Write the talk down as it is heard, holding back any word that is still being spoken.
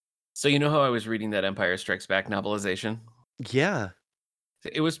So you know how I was reading that Empire Strikes Back novelization? Yeah.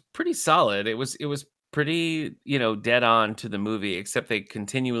 It was pretty solid. It was pretty, dead on to the movie, except they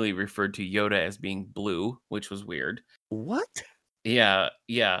continually referred to Yoda as being blue, which was weird. What? Yeah,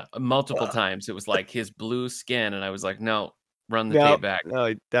 yeah, multiple times. It was like his blue skin, and I was like, "No, run the No, tape back." no,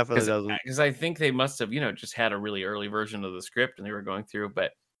 it definitely Because doesn't. because I think they must have, just had a really early version of the script and they were going through,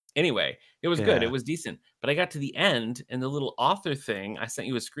 but anyway, it was good, it Yeah. was decent, but I got to the end and the little author thing, I sent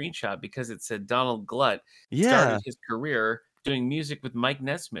you a screenshot because it said Donald Glut started Yeah, his career doing music with Mike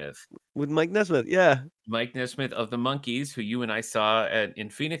Nesmith. with Mike Nesmith, yeah. Mike Nesmith of the Monkees, who you and I saw in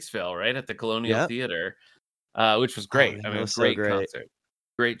Phoenixville, right, at the Colonial Yeah. Theater, which was Oh, great. I man, mean, that a was so great great. concert,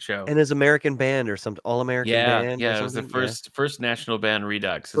 great show. And his American band or some All-American Yeah, Band or yeah, it was the something? Yeah. first National Band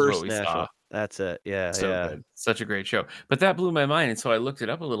Redux is what First we saw. National. That's it. Yeah, So yeah. good. Such a great show. But that blew my mind, and so I looked it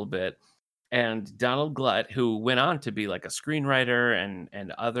up a little bit, and Donald Glut, who went on to be like a screenwriter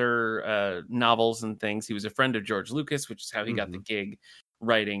and other novels and things. He was a friend of George Lucas, which is how he got the Mhm. gig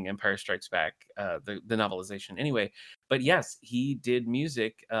writing Empire Strikes Back, the novelization. Anyway, but yes, he did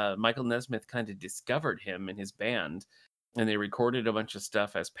music. Michael Nesmith kind of discovered him and his band, and they recorded a bunch of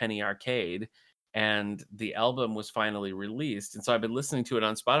stuff as Penny Arcade. And the album was finally released. And so I've been listening to it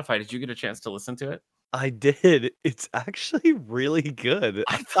on Spotify. Did you get a chance to listen to it? I did. It's actually really good.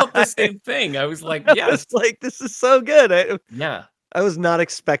 I thought the I same thing. I was like, I "Yes." was like, "This is so good." Yeah. I was not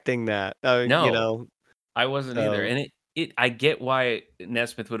expecting that, No, I wasn't either, so and it I get why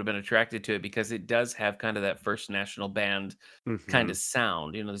Nesmith would have been attracted to it because it does have kind of that first national band kinda Mhm.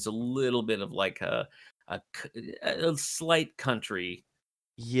 sound, there's a little bit of like a slight country,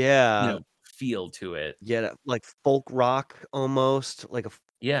 Yeah. feel to it. Yeah, like folk rock almost, like a f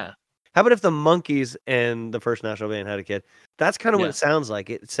Yeah, how about if the Monkees and the First National Band had a kid? That's kinda what yeah, it sounds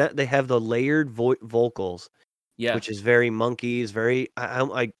like. They have the layered vocals, yeah, which is very Monkees, very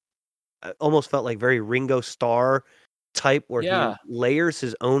I almost felt like very Ringo Starr type where he yeah, layers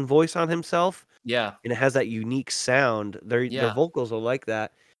his own voice on himself, yeah, and it has that unique sound. Their yeah, vocals are like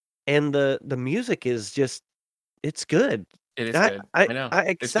that, and the music is just it's good. it is I good. I I know.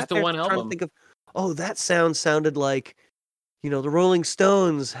 I It's sat just the there one trying to album. think of, "Oh, that sounded like, the Rolling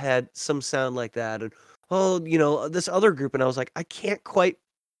Stones had some sound like that," and, "Oh, this other group," and I was like, "I can't quite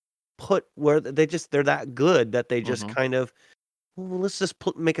put where they're that good that they just Mhm. kind of, well, let's just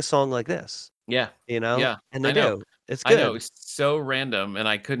make a song like this," Yeah. you know? Yeah. And they I know. do. It's I know. good. It's so random, and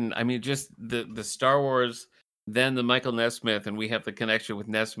I couldn't. I mean, just the Star Wars, then the Michael Nesmith, and we have the connection with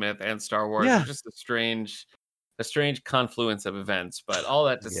Nesmith and Star Wars. Yeah. It's just a strange confluence of events. But all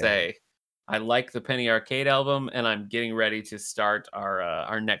that to Yeah. say, I like the Penny Arcade album, and I'm getting ready to start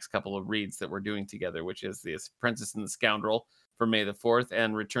our next couple of reads that we're doing together, which is the Princess and the Scoundrel for May the 4th,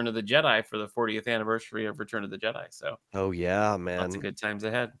 and Return of the Jedi for the 40th anniversary of Return of the Jedi. So Oh, yeah, lots of man. good times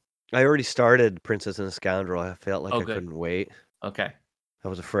ahead. I already started Princess and the Scoundrel. I felt like Oh, I good. couldn't wait. Okay. I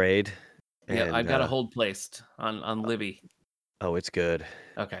was afraid, Yeah, and, I've got a hold placed on Libby. oh, it's good.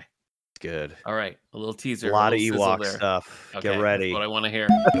 Okay. It's good. All right. A little A teaser, a lot little of sizzle Ewok there. stuff. Get Okay, that's what ready. I wanna hear.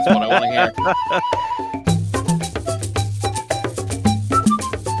 That's what I wanna hear.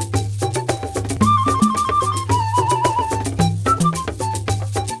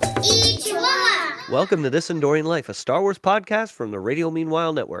 Each one. Welcome to This Endorian Life, a Star Wars podcast from the Radio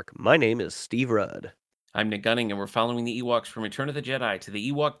Meanwhile Network. My name is Steve Rudd. I'm Nick Gunning, and we're following the Ewoks from Return of the Jedi to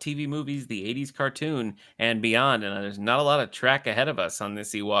the Ewok TV movies, the '80s cartoon, and beyond. And there's not a lot of track ahead of us on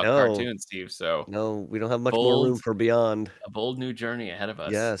this Ewok No, cartoon, Steve. So no, we don't have much more bold, room for beyond. a bold new journey ahead of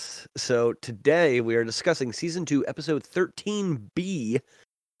us. Yes. So today we are discussing season 2, episode 13B,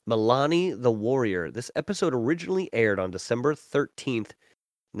 Malani the Warrior. This episode originally aired on December 13th,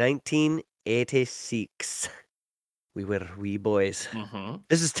 1986. We were wee boys. Hmm.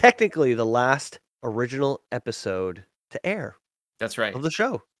 This is technically the last original episode to air That's right. of the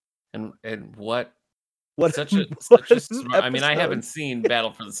show. And what What such a what such a an smart. I mean, I episode. haven't seen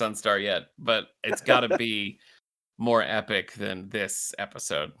Battle for the Sunstar yet, but it's got to be more epic than this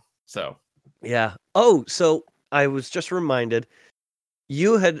episode. So, Yeah. Oh, so I was just reminded,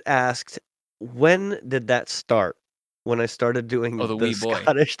 you had asked, when did that start? When I started oh, doing the the wee boy.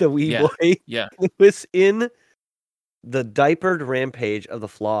 The wee Yeah. boy. Yeah. It was in the diapered rampage of the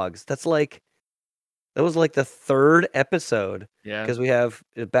flogs. That was like the third episode, Yeah. because we have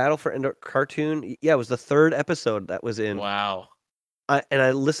a Battle for Endor cartoon. Yeah, it was the third episode that was in. Wow. I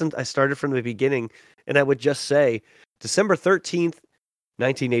started from the beginning, and I would just say December 13th,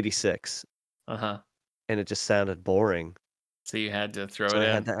 1986, Uh-huh. and it just sounded boring. So you had to throw So it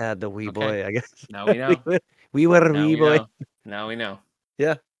I had in. to add the wee Okay. boy, I guess. Now we know. We were a Now wee we boy. know. Now we know.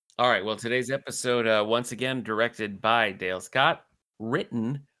 Yeah. All right. Well, today's episode, once again, directed by Dale Scott,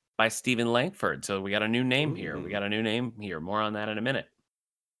 written by Stephen Langford. So we got a new name here. We Ooh. got a new name here. More on that in a minute.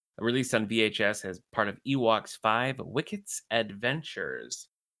 Released on VHS as part of Ewok's 5 Wicket's Adventures.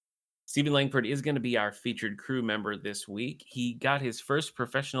 Stephen Langford is going to be our featured crew member this week. He got his first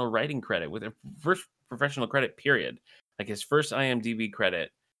professional writing credit with a first professional credit, period. Like his first IMDb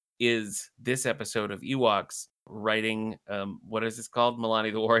credit is this episode of Ewoks writing, what is this called?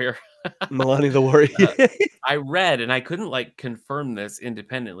 Malani the Warrior. Malani the Warrior. I read, and I couldn't like confirm this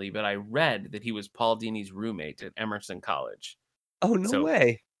independently, but I read that he was Paul Dini's roommate at Emerson College. Oh, no So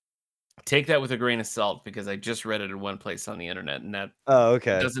way. take that with a grain of salt because I just read it in one place on the internet, and that Oh,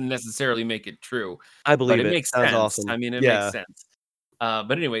 okay. doesn't necessarily make it true, I but believe it it. makes Sounds sense. awesome. I mean, it makes Yeah. sense.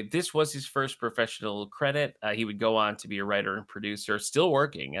 But anyway, this was his first professional credit. He would go on to be a writer and producer, still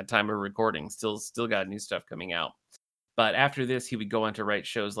working at time of recording, still got new stuff coming out. But after this, he would go on to write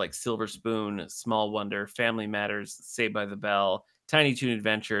shows like Silver Spoon, Small Wonder, Family Matters, Saved by the Bell, Tiny Toon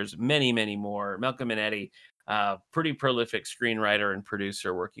Adventures, many, many more. Malcolm and Eddie, pretty prolific screenwriter and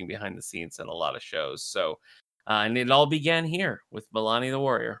producer working behind the scenes on a lot of shows. So, and it all began here with Malani the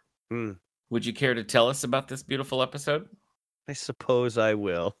Warrior. Hmm. Would you care to tell us about this beautiful episode? I suppose I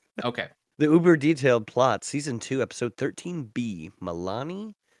will. Okay. The uber detailed plot, season 2, episode 13B,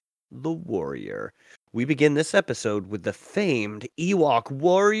 Malani the Warrior. We begin this episode with the famed Ewok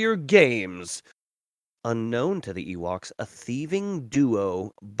Warrior Games. Unknown to the Ewoks, a thieving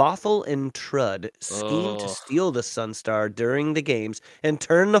duo, Bothell and Trud, scheme to Oh, steal the Sunstar during the games and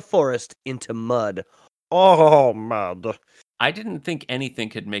turn the forest into mud. Oh, mud. I didn't think anything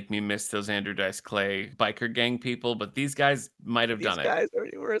could make me miss those Andrew Dice Clay biker gang people, but these guys might have These done it. guys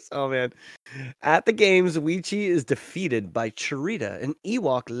are worse. Oh, man. At the games, Wichi is defeated by Charita, an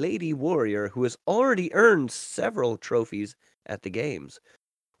Ewok lady warrior who has already earned several trophies at the games.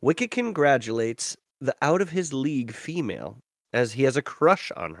 Wicket congratulates the out-of-his-league female, as he has a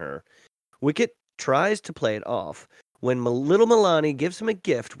crush on her. Wicket tries to play it off. When little Malani gives him a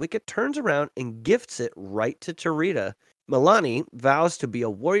gift, Wicket turns around and gifts it right to Charita. Malani vows to be a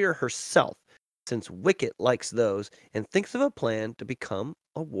warrior herself, since Wicket likes those, and thinks of a plan to become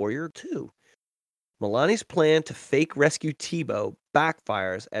a warrior too. Malani's plan to fake rescue Tebow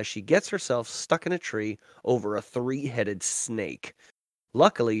backfires as she gets herself stuck in a tree over a 3-headed snake.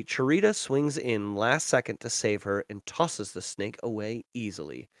 Luckily, Charita swings in last second to save her and tosses the snake away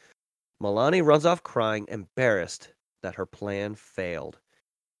easily. Malani runs off crying, embarrassed that her plan failed.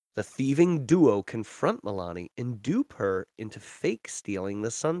 The thieving duo confront Malani and dupe her into fake stealing the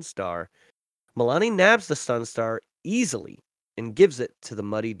Sunstar. Malani nabs the Sunstar easily and gives it to the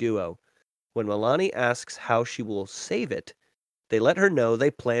muddy duo. When Malani asks how she will save it, they let her know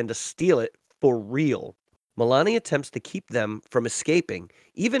they plan to steal it for real. Malani attempts to keep them from escaping,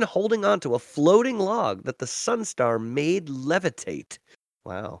 even holding onto a floating log that the Sunstar made levitate.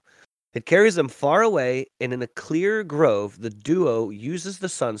 Wow. It carries them far away, and in a clear grove, the duo uses the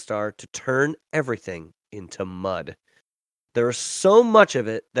Sunstar to turn everything into mud. There is so much of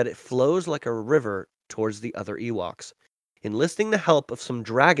it that it flows like a river towards the other Ewoks. Enlisting the help of some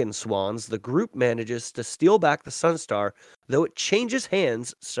dragon swans, the group manages to steal back the Sunstar, though it changes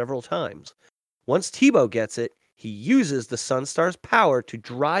hands several times. Once Tebow gets it, he uses the Sunstar's power to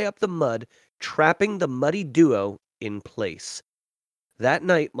dry up the mud, trapping the muddy duo in place. That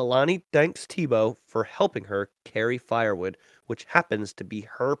night, Malani thanks Tebow for helping her carry firewood, which happens to be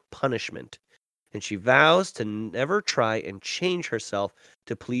her punishment. And she vows to never try and change herself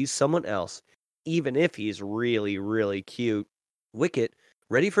to please someone else, even if he's really, really cute. Wicket,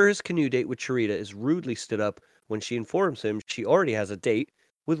 ready for his canoe date with Charita, is rudely stood up when she informs him she already has a date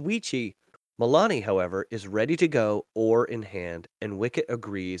with Wichi. Malani, however, is ready to go, oar in hand, and Wicket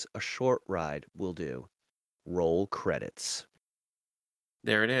agrees a short ride will do. Roll credits.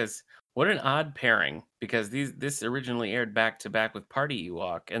 there it is. What an odd pairing, because this originally aired back to back with Party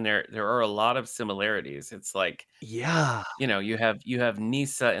Ewok, and there are a lot of similarities. It's like, Yeah. you have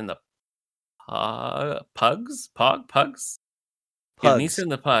Nisa and the Pugs. You have Nisa Pugs.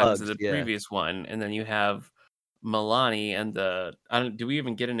 and the Pugs in Pugs, the yeah. previous one, and then you have Malani and the I don't do we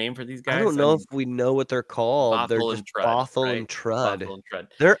even get a name for these I guys? don't know if we know what they're called. They're Bothell just and Trud, Bothell right? and Trud. Bothell and Trud.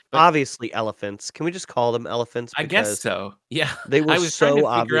 They're But obviously elephants. Can we just call them elephants? I guess Because so. Yeah. they were I was trying to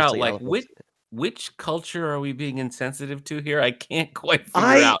so figure out obviously like elephants. which culture are we being insensitive to here? I can't quite figure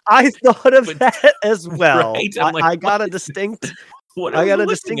I out. I thought of But that as well. right? I'm like, I what got a is distinct what are I we got a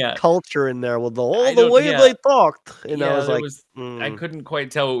looking distinct at? culture in there with I the don't way yeah. they talked, and I Yeah, was there like, was I couldn't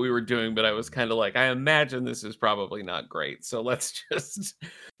quite tell what we were doing, but I was kind of like, I imagine this is probably not great. So let's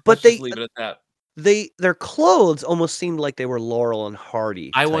but just they leave it at that. their clothes almost seemed like they were Laurel and Hardy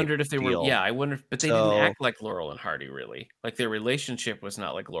I type wondered if they were deal. I wonder if but they didn't So, act like Laurel and Hardy, really. Like, their relationship was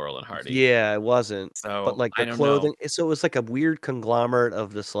not like Laurel and Hardy. yeah, it wasn't. But, So, like, I their don't know. clothing so it was like a weird conglomerate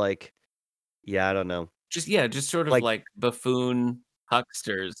of this, like yeah, I don't know. Just sort of Like, like buffoon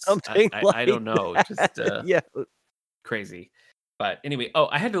hucksters. something I like don't know, that. Yeah. crazy. But anyway, oh,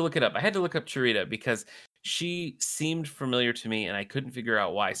 I had to look it up. I had to look up Charita because she seemed familiar to me and I couldn't figure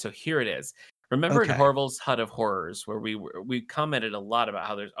out why. So here it is. Remember in Okay. Horville's Hut of Horrors where we commented a lot about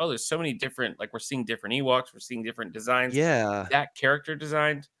how there's so many different, like, we're seeing different Ewoks, we're seeing different designs. Yeah. That character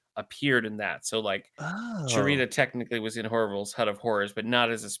design appeared in that. So, like, Oh, Charita technically was in Horville's Hut of Horrors, but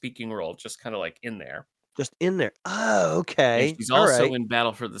not as a speaking role, just kind of like in there. just in there. Oh, And okay. she's also Alright. in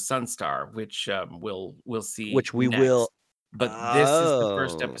Battle for the Sunstar, which, we'll see Which we will next. But this is the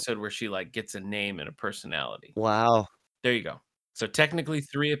first oh, episode where she, like, gets a name and a personality. wow. There you go. So technically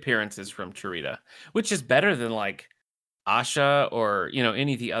 3 appearances from Charita, which is better than, like, Asha or,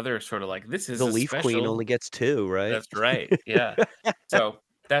 any of the other sort of, like, this is The a Leaf Queen special. only gets 2, right? That's right, yeah. So,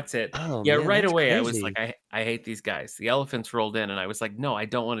 that's it. Oh, Yeah, man, right that's away, I was like, crazy. I hate these guys." The elephants rolled in, and I was like, "No, I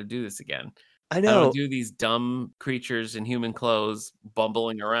don't wanna do this again. I I don't know. do these dumb creatures in human clothes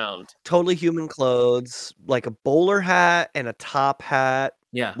bumbling around." Totally human clothes, like a bowler hat and a top hat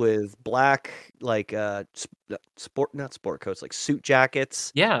Yeah. with black, like, sport not sport coats, like suit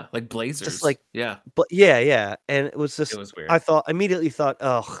jackets. Yeah, like Just blazers. like Yeah, but yeah, yeah, and it was it just was weird. immediately thought,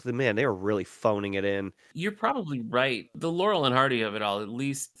 "Oh, the man, they were really phoning it in." You're probably right. The Laurel and Hardy of it all, at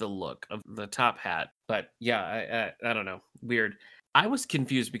least the look of the top hat. But yeah, I don't know. Weird. I was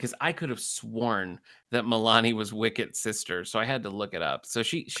confused because I could have sworn that Milani was Wicket's sister, so I had to look it up. So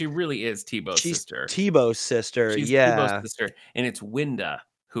she really is Tebow's She's sister. Tebow's sister, She's Tebow's yeah. sister, and it's Winda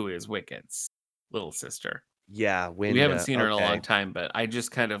who is Wicket's little sister. Yeah, We haven't Winda, seen her in a okay. long time, but I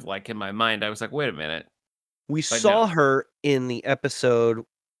just kind of like in my mind, I was like, wait a minute. We But no. saw her in the episode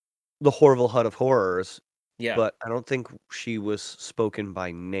The Horrible Hut of Horrors, Yeah. but I don't think she was spoken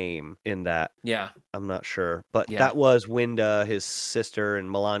by name in that. Yeah. I'm not sure, but Yeah. that was Winda, his sister, and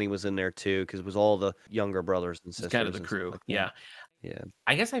Milani was in there too, because it was all the younger brothers and It's kind of sisters the and stuff crew. like that. Yeah. Yeah.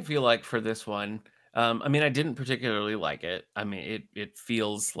 I guess I feel like for this one, I mean, I didn't particularly like it. I mean, it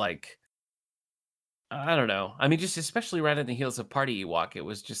feels like I don't know. I mean, just especially right on the heels of Party Ewok, it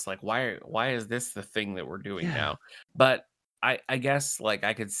was just like, why is this the thing that we're doing Yeah. now? But I guess like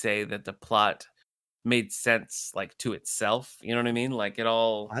I could say that the plot made sense like to itself. You know what I mean? Like it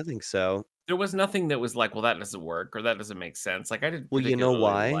all I think so. there was nothing that was like, well, that doesn't work or that doesn't make sense. Like I didn't Well, you know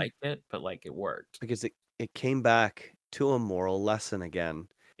particularly why? like it, but like it worked. Because it came back to a moral lesson again,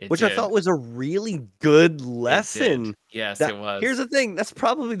 It which I did. thought was a really good It did. lesson. Yes, That it here's was. the thing, that's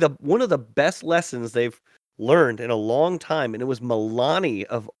probably the one of the best lessons they've learned in a long time, and it was Milani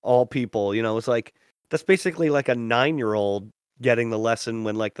of all people, it's like that's basically like a 9-year-old getting the lesson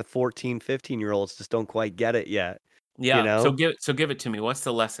when, like, the 14, 15-year-olds just don't quite get it yet, you Yeah, know? so give it to me. What's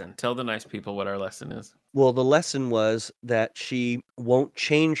the lesson? Tell the nice people what our lesson is. Well, the lesson was that she won't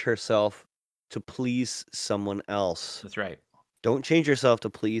change herself to please someone else. That's right. Don't change yourself to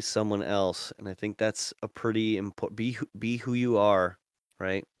please someone else, and I think that's a pretty important. Be who you are,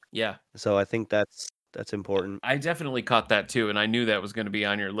 right? Yeah. So I think that's important. I definitely caught that too, and I knew that was gonna be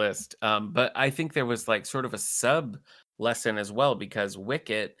on your list. But I think there was, like, sort of a sub lesson as well because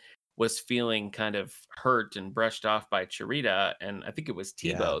Wicket was feeling kind of hurt and brushed off by Charita, and I think it was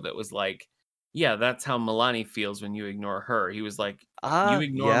Yeah. Tebow that was like, "Yeah, that's how Milani feels when you ignore her." He was like, "You Ah,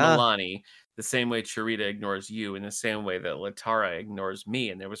 ignore yeah, Milani the same way Charita ignores you, in the same way that Latara ignores me,"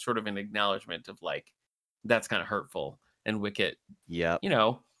 and there was sort of an acknowledgement of, like, that's kinda hurtful, and Wicket, yep, you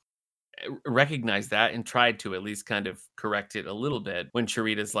know recognized that and tried to at least kind of correct it a little bit when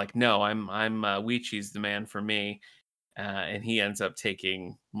Charita's like, "No, I'm Weechee's the man for me," and he ends up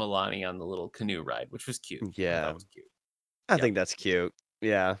taking Milani on the little canoe ride, which was cute. I thought yeah. it was cute. I Yep. think that's cute.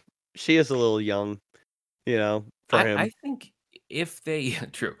 Yeah, she is a little young, for I him. think if they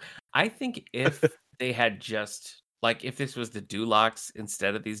true. I think if they had just like if this was the Dulocks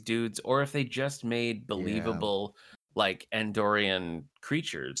instead of these dudes, or if they just made Yeah, believable like Endorian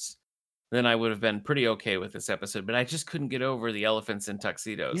creatures, then I would have been pretty okay with this episode. But I just couldn't get over the elephants in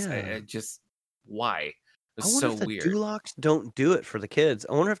tuxedos. yeah. I just why? It I was wonder so if the weird. Dulocks don't do it for the kids.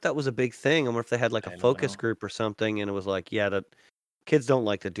 I wonder if that was a big thing. I wonder if they had like a I don't focus know. group or something, and it was like, yeah, the kids don't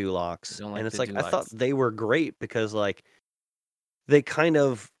like the I Dulocks, don't and like it's the like I thought Dulocks. they were great because like they kind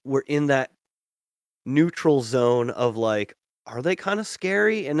of were in that neutral zone of like, are they kind of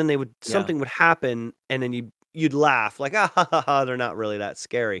scary? And then they would Yeah. something would happen, and then you'd laugh like, ah, ha, ha, ha, they're not really that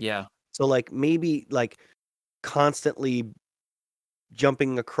scary. Yeah. So like maybe like constantly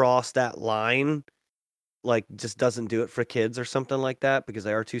jumping across that line like just doesn't do it for kids or something like that because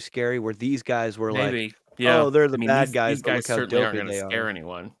they are too scary. Where these guys were like, Maybe. Yeah. oh, they're I the mean, bad guys, these but guys look how certainly aren't dopey gonna they scare are.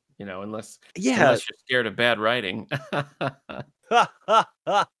 anyone, unless Yeah. you're scared of bad writing. Ha ha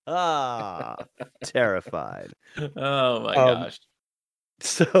ha ha. Terrified. Oh my Um. gosh.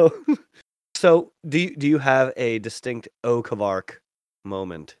 So, so do you have a distinct Okavark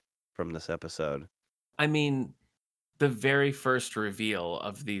moment from this episode? I mean, the very first reveal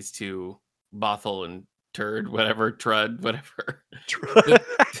of these two, Bothell and Turd, whatever, Trud, whatever. The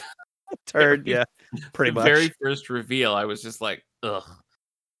Turd, very yeah, pretty the very much. first reveal, I was just like, "Ugh,"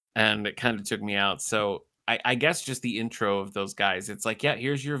 and it kinda took me out, so I guess just the intro of those guys, it's like, "Yeah,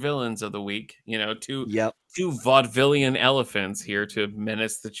 here's your villains of the week," Yep. two vaudevillian elephants here to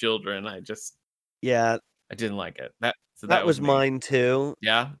menace the children. Yeah, I didn't like it. That that was was me. mine too.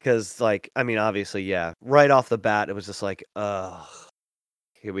 Yeah? Because, like, I mean, obviously, yeah, right off the bat, it was just like, ugh,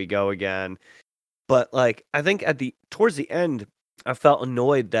 here we go again. But like, I think towards the end, I felt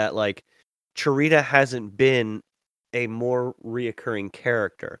annoyed that like Charita hasn't been a more reoccurring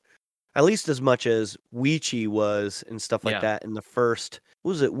character, at least as much as Weechi was and stuff like Yeah. that in the first. What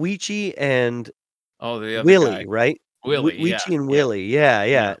was it? Weechi and Oh, the other Willie, guy. right? Willie, yeah, Weechi and yeah, Willie, yeah,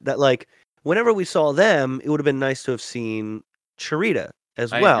 yeah. yeah. That like whenever we saw them, it would have been nice to have seen Charita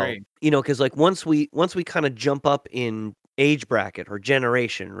as I well. agree. Because like once we kind of jump up in age bracket or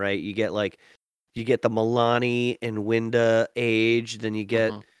generation, right? You get the Malani and Winda age, then you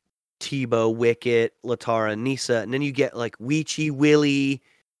get Mhm. Tebow, Wicket, Latara, and Nisa, and then you get like Weechi, Willie,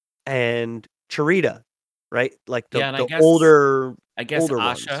 and Charita, right? Like Yeah, and the older I guess older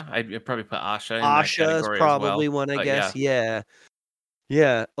ones. Asha, I'd probably put Asha in that Asha is category as well, probably one, I but guess. yeah.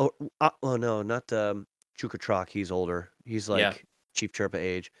 Yeah, yeah. Oh no, not Chukatrak. He's older. He's Yeah. like Chief Chirpa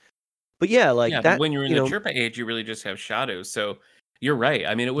age. But yeah, like Yeah, but that. when you're in the Chirpa age, you really just have Shadow, so you're right.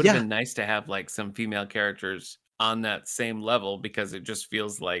 I mean, it would've Yeah, been nice to have, like, some female characters on that same level because it just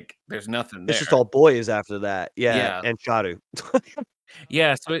feels like there's nothing it's just there. all boys after that. Yeah, Yeah. and Shadu.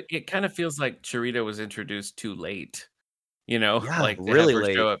 Yeah, so it kinda feels like Charita was introduced too late, Yeah, like, to have really her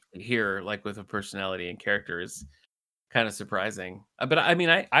show late. up here, like, with a personality and character is kinda surprising. But, I mean,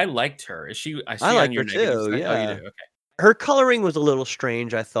 I liked her. Is I she on liked your her negative too. side? Oh, you do? Yeah. Okay. Her coloring was a little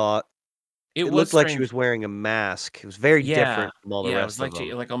strange, I thought. It It was looked like she strange. was wearing a mask. It was very Yeah. different from all the Yeah, it was rest of like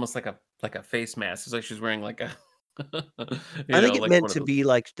them. almost like a face mask. It's like she's wearing like a I think it like meant one of to those. be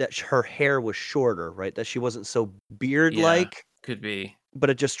like that her hair was shorter, right? That she wasn't so Yeah, beard-like, could be. but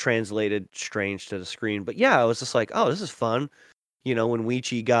it just translated strange to the screen. But yeah, I was just like, "Oh, this is fun." When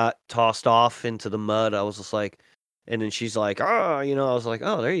Weechi got tossed off into the mud, I was just like and then she's like, "Ah," I was like,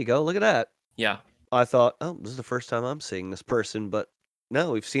 "Oh, there you go. Look at that." Yeah. I thought, "Oh, this is the first time I'm seeing this person," but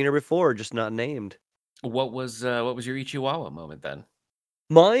no, we've seen her before, just not named. What was your Ichiwawa moment then?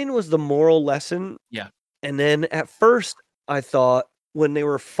 Mine was the moral lesson. Yeah. And then at first, I thought when they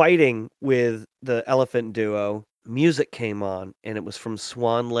were fighting with the elephant duo, music came on and it was from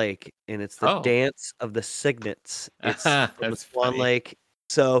Swan Lake and it's the Oh. dance of the cygnets. It's from the That's Swan funny. Lake.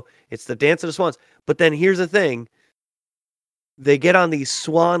 So it's the dance of the swans. But then here's the thing they get on these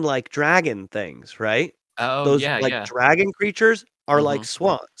swan like dragon things, right? Oh, Those yeah, like yeah. dragon creatures are like Mhm.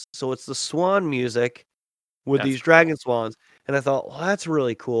 swans. So it's the swan music with That's these cool. dragon swans. And I thought, well, that's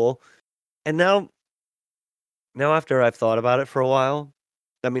really cool. And now after I've thought about it for a while,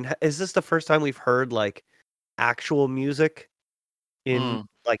 I mean, is this the first time we've heard, like, actual music Mm.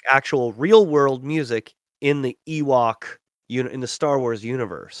 like, actual real world music in the in the Star Wars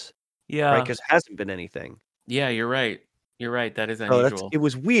universe, right? Yeah. Because it hasn't been anything. Yeah, you're right. You're right, that is So unusual. it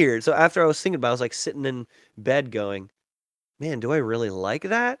was weird. So after I was thinking about it, I was, like, sitting in bed going, "Man, do I really like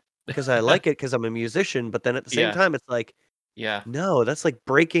that?" Because I like it because 'cause I'm a musician, but then at the same Yeah, time, it's like, yeah. no,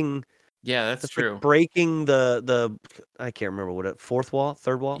 Yeah, that's that's like true. breaking the I can't remember what fourth wall,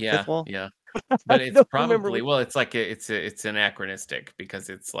 third wall, fifth Yeah, wall? yeah. I But it's don't remember probably, which. well, it's like it's anachronistic because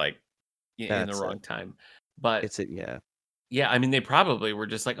it's like in the That's it. wrong time. But Yeah. yeah, I mean, they probably were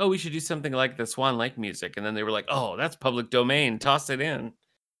just like, "Oh, we should do something like the Swan Lake music," and then they were like, "Oh, that's public domain, toss it in."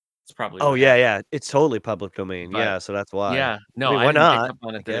 It's probably Oh, what yeah, happened. yeah. It's totally public domain. But Yeah, so that's why. yeah, I no, mean, I why didn't pick not? up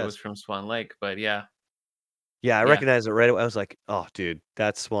on I it that it was guess. from Swan Lake, but yeah, Yeah, I yeah. recognized it right away. I was like, "Oh, dude,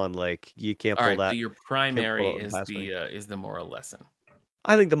 that's Swan Lake. You can't All pull right, so that your can't pull primary it past me." is the moral lesson.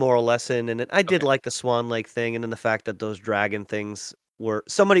 I think the moral lesson and I did Okay. like the Swan Lake thing and then the fact that those dragon things were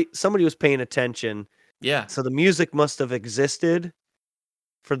somebody was paying attention, Yeah, so the music must have existed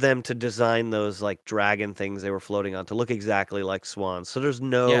for them to design those, like, dragon things they were floating on to look exactly like swans. So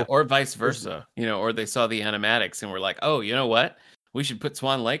yeah, or vice there's versa, or they saw the animatics and were like, "Oh, you know what? We should put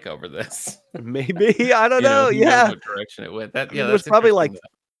Swan Lake over this. Maybe, I don't You know, know. who knows Yeah. what direction it went. That I mean, there's that's probably interesting like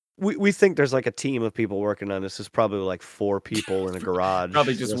though. we think there's like a team of people working on this. There's probably like 4 people in a Probably garage.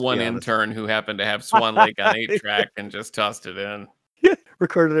 just Let's one be honest. intern who happened to have Swan Lake on 8-track and just tossed it in.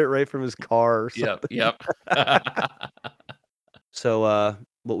 Recorded it right from his car or something. Yep. So,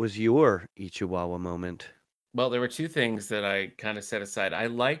 what was your Ichiwawa moment? Well, there were 2 things that I kind of set aside. I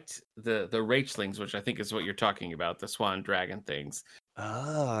liked the Rachelings, which I think is what you're talking about, the swan dragon things.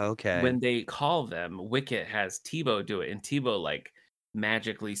 Oh, okay. When they call them, Wicket has Tebow do it, and Tebow like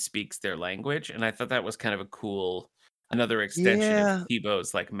magically speaks their language, and I thought that was kind of a cool another extension of Yeah,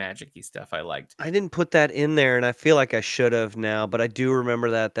 Tebow's like magicy stuff I liked. I didn't put that in there, and I feel like I should have now, but I do remember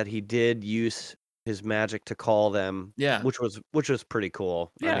that he did use his magic to call them, Yeah. which was pretty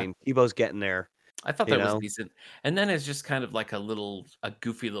cool. I Yeah. mean, Tebow's getting there, I thought you that was know? decent. And then it's just kind of like a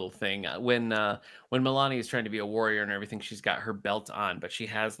goofy little thing. When Milani is trying to be a warrior and everything, she's got her belt on, but she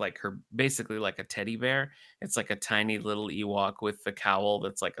has like her basically like a teddy bear. It's like a tiny little Ewok with the cowl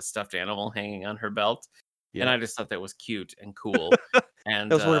that's like a stuffed animal hanging on her belt. And Yeah. I just thought that was cute and cool. That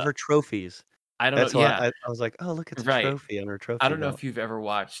And was one of her trophies. I don't know. That's why Yeah, I was like, "Oh, look, it's a right. trophy on her I trophy don't know belt." if you've ever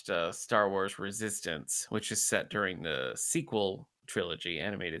watched Star Wars Resistance, which is set during the sequel trilogy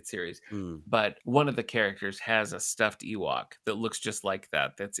animated series. Mm. But one of the characters has a stuffed Ewok that looks just like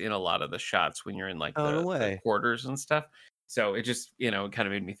that. That's in a lot of the shots when you're in like Oh, no the way. quarters and stuff. So it just, it kind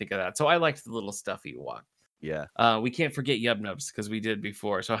of made me think of that. So I liked the little stuffy Ewok. Yeah. We can't forget Yub Nubs because we did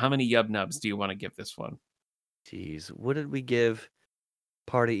before. So how many Yub Nubs do you want to give this one? Jeez, what did we give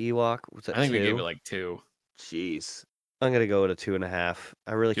Party Ewok? Was I that think we gave it 2? like 2. Jeez. I'm gonna go with a 2.5.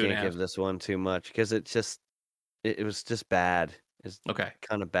 I really Two and a can't half. give this one too much because it was just bad. It's Okay.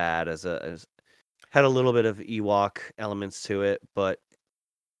 kind of bad as had a little bit of Ewok elements to it, but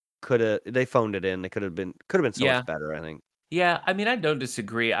they phoned it in. They could have been so Yeah. much better, I think. Yeah, I mean, I don't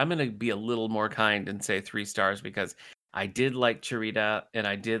disagree. I'm going to be a little more kind and say 3 stars because I did like Charita and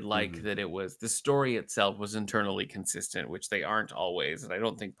I did like Mhm. that the story itself was internally consistent, which they aren't always. And I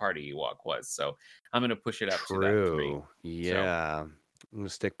don't think Party Ewok was. So I'm going to push it up to that 3. True. So Yeah. I'm gonna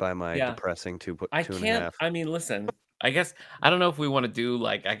stick by my yeah, depressing I two and a can't, half. I mean, listen, I guess, I don't know if we want to do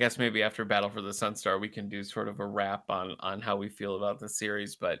like, I guess maybe after Battle for the Sunstar, we can do sort of a wrap on how we feel about the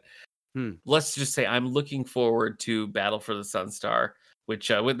series. But Hmm. let's just say I'm looking forward to Battle for the Sunstar, which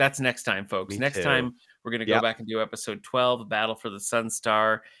that's next time, folks. Me Next too. time we're gonna go Yep. back and do episode 12, Battle for the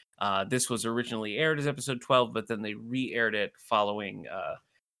Sunstar. This was originally aired as episode 12, but then they re-aired it following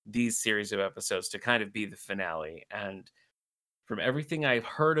these series of episodes to kind of be the finale. And from everything I've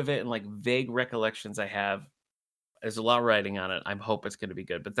heard of it and like vague recollections I have, there's a lot writing on it. I hope it's going to be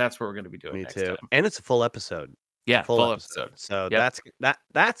good, but that's what we're going to be doing Me next too. time. And it's a full episode. Yeah, Full full episode. episode. So Yep.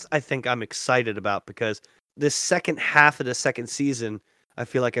 that's I think I'm excited about because this second half of the second season, I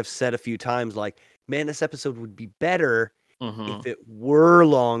feel like I've said a few times, like, man, this episode would be better hmm if it were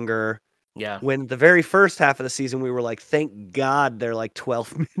longer. Yeah. When the very first half of the season, we were like, thank God they're like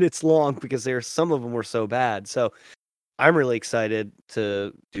 12 minutes long because some of them were so bad. So I'm really excited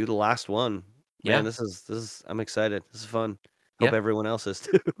to do the last one. Yeah. Man, this is I'm excited. This is fun. Hope Yeah. everyone else is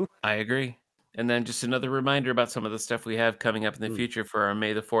too. I agree. And then just another reminder about some of the stuff we have coming up in the Mm. future for our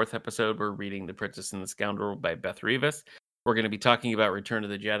May the 4th episode. We're reading The Princess and the Scoundrel by Beth Rivas. We're going to be talking about Return of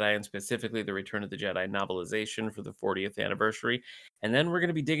the Jedi and specifically the Return of the Jedi novelization for the 40th anniversary. And then we're going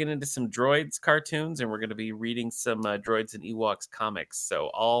to be digging into some droids cartoons and we're going to be reading some droids and Ewoks comics. So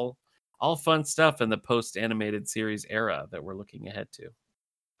all fun stuff in the post-animated series era that we're looking ahead to.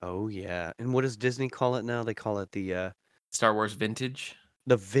 Oh yeah. And what does Disney call it now? They call it the Star Wars Vintage.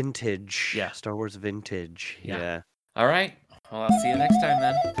 vintage. Yeah. Star Wars vintage. Yeah. Yeah. All right. Well, I'll see you next time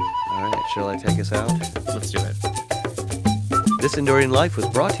then. All right. Shall I take us out? Let's do it. This Endorian Life was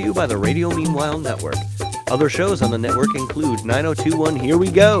brought to you by the Radio Meanwhile Network. Other shows on the network include 9021 Here We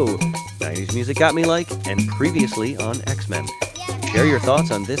Go, 90s Music Got Me Like, and previously on X-Men. Share your thoughts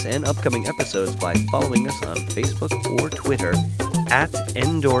on this and upcoming episodes by following us on Facebook or Twitter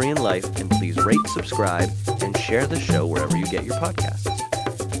 @Endorian Life, and please rate, subscribe, and share the show wherever you get your podcasts.